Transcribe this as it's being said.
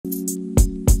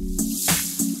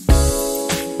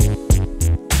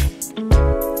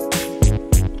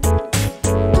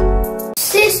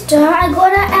sister, I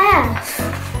got an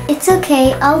F. It's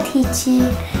okay, I'll teach you.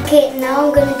 Okay, now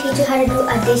I'm gonna teach you how to do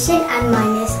addition and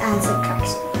minus and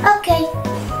subtraction. Okay.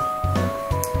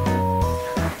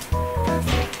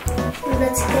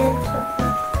 Let's get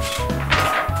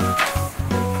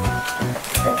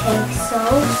okay, so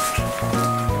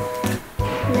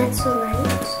let's write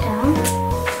this down.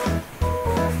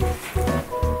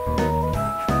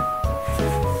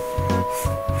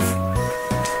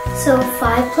 So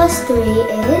 5 plus 3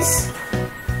 is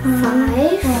 5.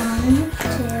 1,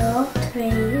 2,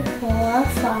 3, 4,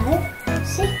 5,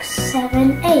 6,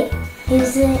 7, 8.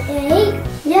 Is it 8?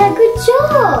 Yeah, good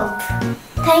job.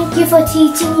 Thank you for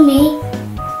teaching me.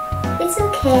 It's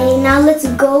okay. Now let's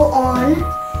go on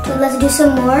to let's do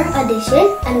some more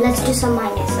addition and let's do some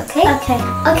minus, okay? Okay.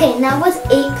 Okay, now what's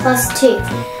 8 plus 2?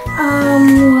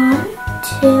 1,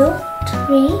 2,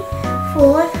 3,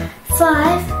 4,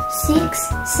 5, 6,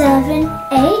 7,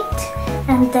 8,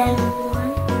 and then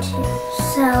 1, 2.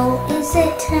 So is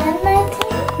it 10, I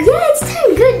think? Yeah, it's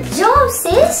 10. Good job,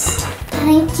 sis.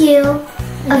 Thank you.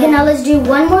 Okay, now let's do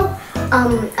one more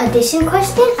addition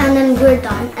question and then we're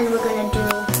done and we're gonna do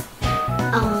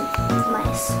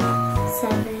minus 7.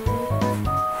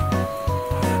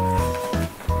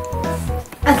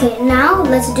 Okay, now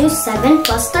let's do 7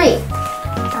 plus 3.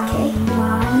 Okay.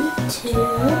 1, 2,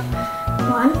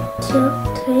 1, 2,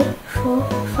 3, 4,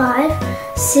 5,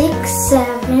 6,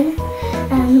 7,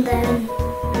 and then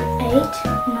 8,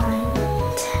 9,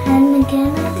 10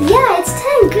 again. Yeah, it's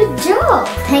 10. Good job.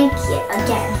 Thank you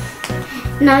again.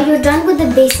 Now you're done with the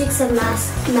basics of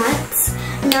maths.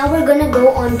 Now we're gonna go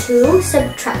on to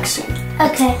subtraction.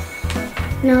 Okay.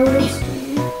 Now let's do.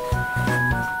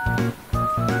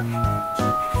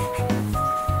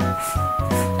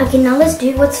 Okay, now let's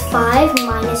do what's 5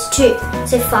 minus 2.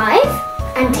 So 5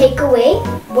 and take away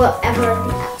whatever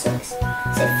the answer is.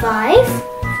 So 5,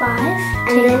 5,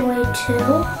 and take then away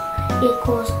 2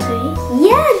 equals 3.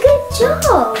 yeah, good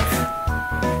job.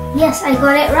 Yes, I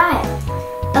got it right.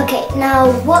 Okay,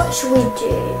 now what should we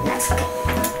do next? Okay.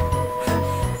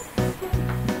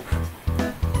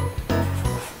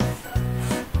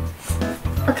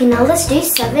 Okay, now let's do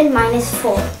 7 minus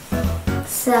 4.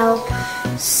 So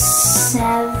 7,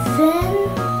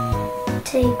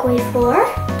 Take away 4.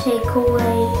 take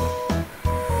away.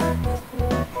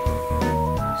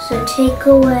 So take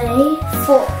away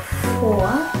 4. 4.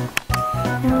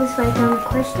 Now let's write down the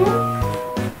question.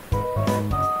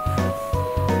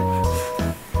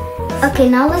 Okay,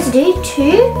 now let's do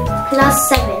 2 plus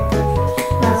 7.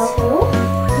 So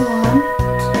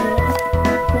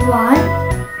 1,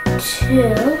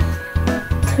 2,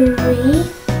 3,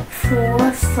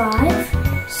 4,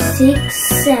 5,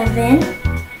 6, 7,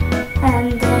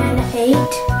 and then 8,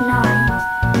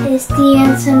 9. Is the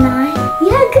answer 9?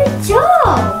 Yeah, good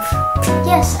job.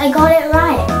 Yes, I got it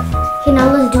right. Okay, now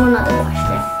let's do another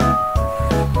question.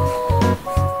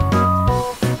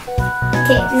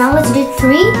 Okay, now let's do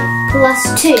 3 plus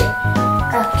 2.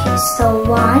 Okay, so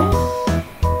 1,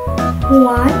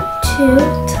 2,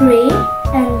 3,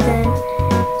 and then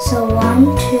so 1,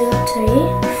 2, 3,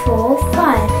 4,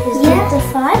 5. Is Yeah. that the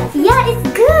 5? Yeah, it's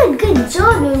good. Good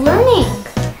job. You're learning.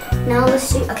 Now let's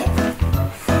do, okay.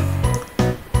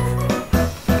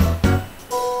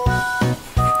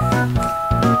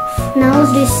 Now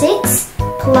let's do 6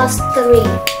 plus 3.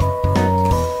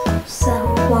 So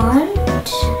 1,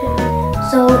 2.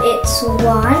 So it's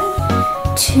 1,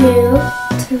 2,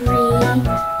 3,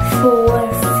 4,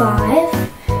 5,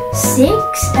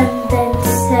 6, and then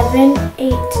 7,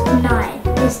 8, 9.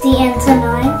 Is the answer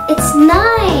 9? It's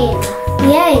 9.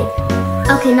 Yay.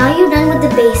 Okay, now you're done with the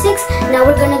basics. Now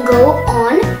we're gonna go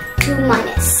on to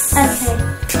minus. Okay.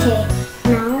 Okay,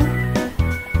 now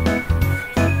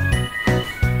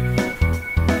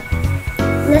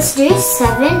let's do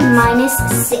 7 minus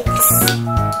 6.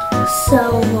 So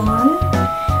 1,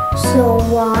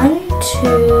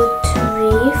 2,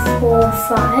 3, 4,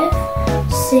 5,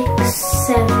 6,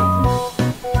 7.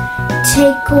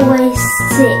 Take away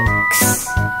 6.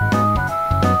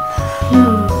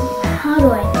 How do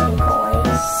I take away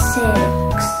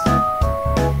 6?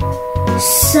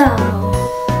 So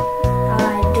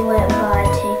I do it by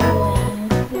taking away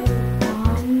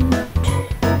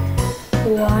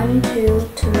 1, 2,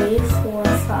 3, 4,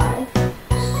 5,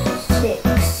 6.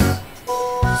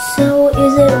 So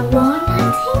is it 1, I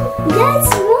think?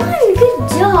 That's 1. Good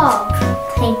job.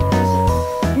 Thank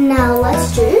you. Now let's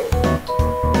do.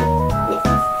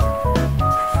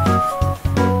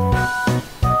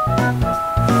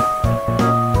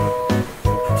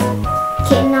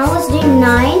 Okay, now let's do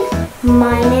 9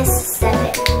 minus 7.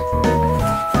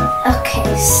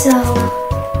 Okay, so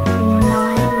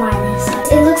 9 minus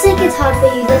 7. It looks like it's hard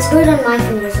for you, let's do it on my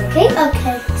fingers, okay?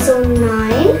 Okay. So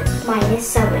 9 minus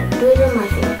 7. Do it on my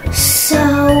fingers.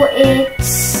 So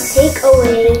it's... Take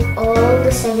away all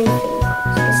the 7 fingers.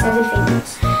 The 7 fingers.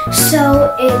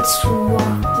 So it's 1,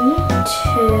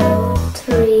 2,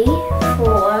 3,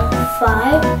 4,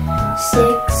 5,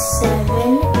 6, 7,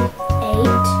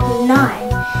 8,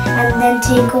 9. And then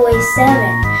take away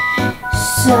 7.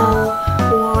 So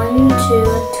 1,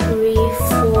 2, 3,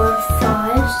 4,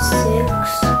 5,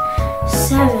 6,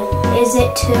 7. Is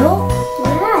it 2?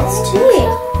 Yeah, it's 2.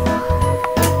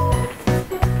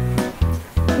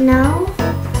 Now,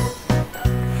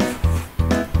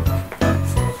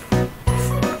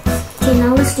 okay,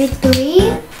 now let's do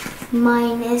 3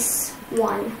 minus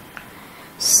 1.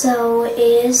 So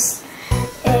is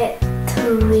it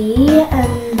 3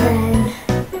 and then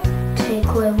take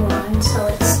away 1, so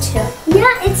it's 2.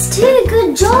 Yeah, it's 2.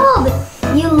 Good job.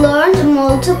 You learned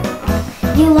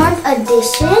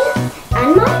addition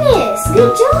and minus.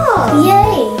 Good job.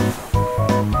 Yay!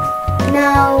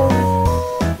 Now,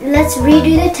 let's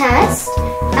redo the test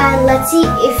and let's see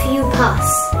if you pass.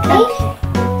 Okay?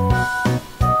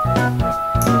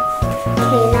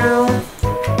 Okay, now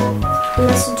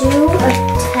let's do a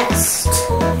test.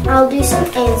 I'll do some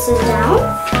answers down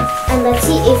and let's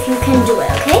see if you can do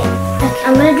it, okay?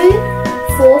 I'm gonna do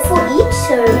 4 for each,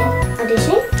 so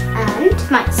addition and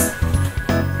minus.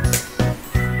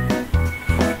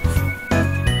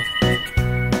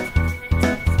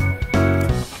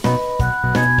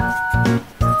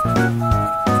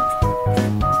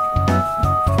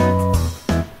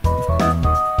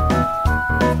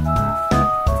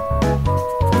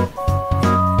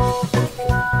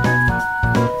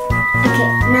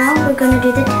 We're gonna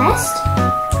do the test.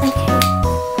 Okay.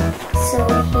 So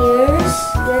here's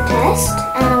your test,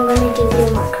 and I'm gonna give you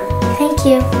a marker. Thank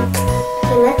you.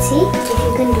 Okay, let's see if you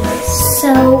can do this.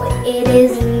 So it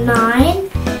is 9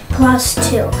 plus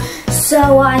 2.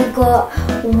 So I got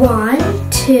 1,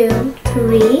 2,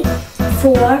 3,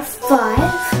 4,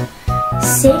 5,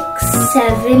 6,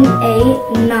 7, 8,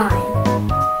 9.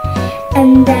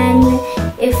 And then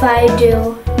if I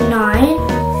do 9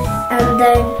 and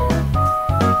then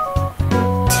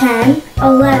 10,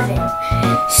 11.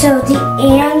 So the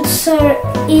answer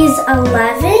is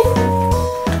 11.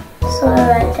 So I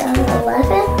write down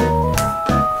 11.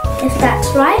 If that's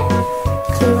right.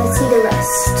 Okay, let's see the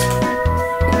rest.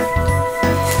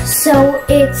 So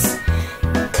it's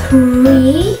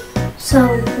 3. So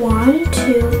 1,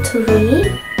 2, 3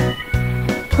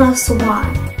 plus 1.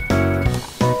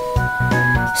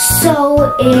 So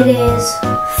it is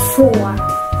 4.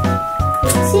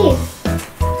 Let's see.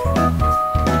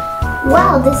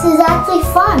 Wow, this is actually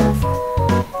fun.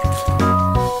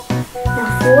 Now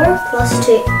 4 plus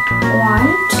 2. 1,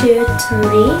 2,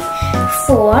 3,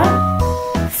 4,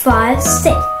 5, 6.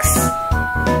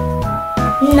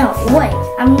 No, wait.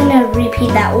 I'm gonna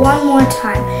repeat that one more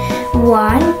time.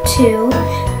 1, 2,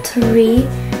 3,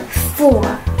 4,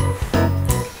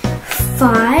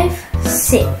 5,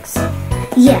 6.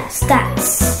 Yes,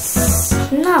 that's...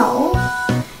 No.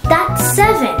 That's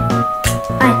 7.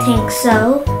 I think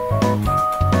so.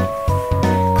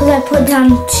 Because I put down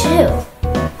 2.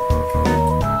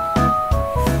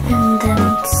 And then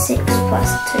 6 plus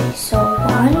 3. So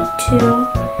 1, 2,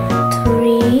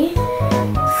 3,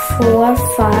 4,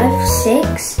 5,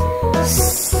 6,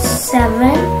 7,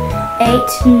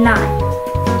 8, 9.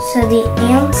 So the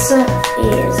answer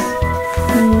is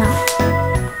 9.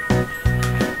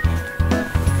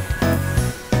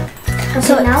 Okay,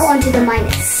 So now on to the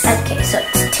minus. Okay, so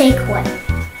it's take away.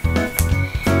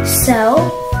 So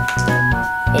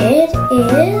it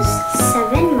is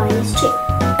 7 minus 2.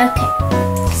 okay.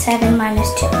 7 minus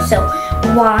 2. So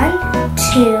 1,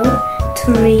 2,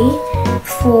 3,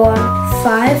 4,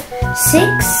 5,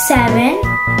 6, 7,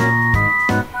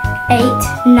 8,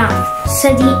 9. So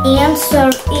the answer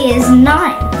is 9.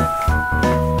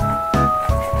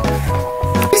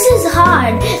 This is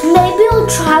hard. Maybe I'll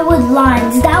try with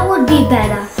lines. That would be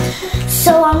better.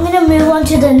 So I'm going to move on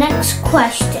to the next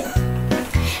question.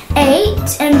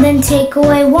 8 and then take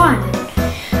away 1.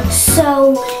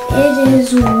 So it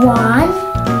is 1,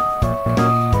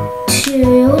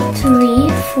 2, 3,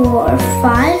 4,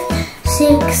 5,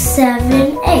 6,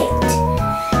 7, 8.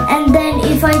 And then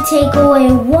if I take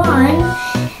away 1,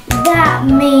 that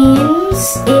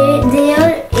means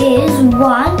there is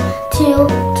 1, 2,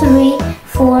 3,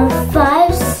 4,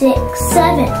 5, 6,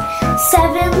 7.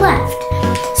 7 left.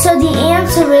 So the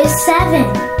answer is 7.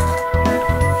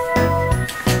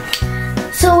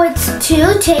 So it's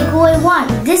 2 take away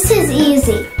 1. This is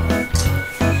easy.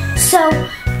 So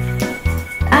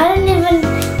I don't even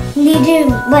need to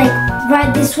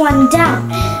write this one down.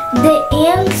 the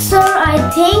answer I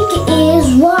think is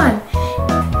 1.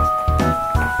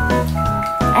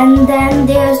 And then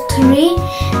there's 3,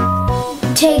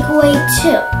 take away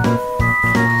 2.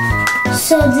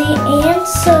 So the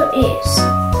answer is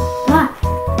 1.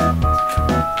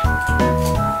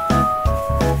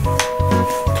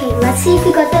 Okay, let's see if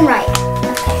you got them right.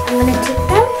 Okay, I'm gonna take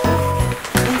them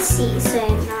and see. So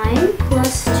 9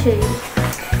 plus 2.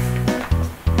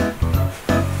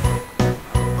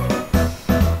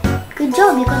 Good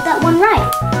job, you got that one right.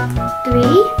 3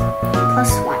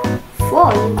 plus 1.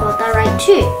 4, you got that right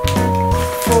too.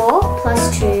 4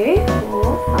 plus 2,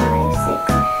 4, 5,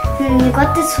 6. You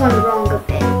got this one wrong a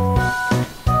bit.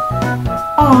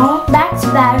 Oh, that's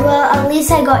bad. Well, at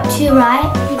least I got 2 right.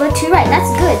 You got 2 right,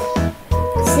 that's good.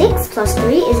 6 plus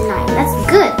 3 is 9, that's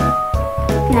good.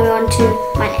 Now we want to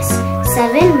minus.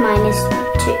 7 minus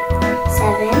 2.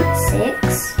 7,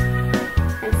 6,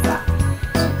 and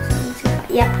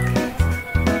 5. Yep.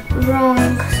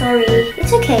 Wrong, sorry.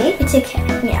 It's okay. It's okay,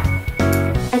 yeah.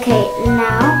 Okay,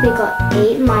 now we got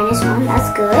 8 minus 1,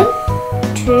 that's good.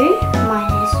 2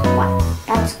 minus 1,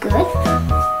 that's good.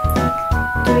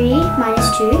 3 minus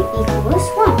 2 equals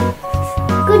 1.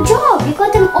 Good job, you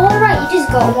got them all right. You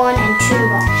just got 1 and 2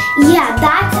 wrong. Yeah,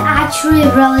 that's actually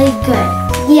really good.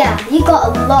 Yeah, you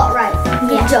got a lot right.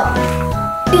 Good job.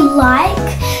 You like,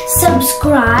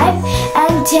 subscribe,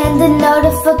 and turn the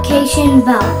notification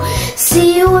bell.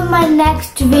 See you in my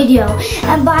next video.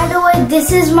 And by the way,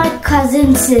 this is my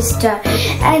cousin sister.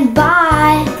 And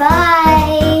bye. Bye.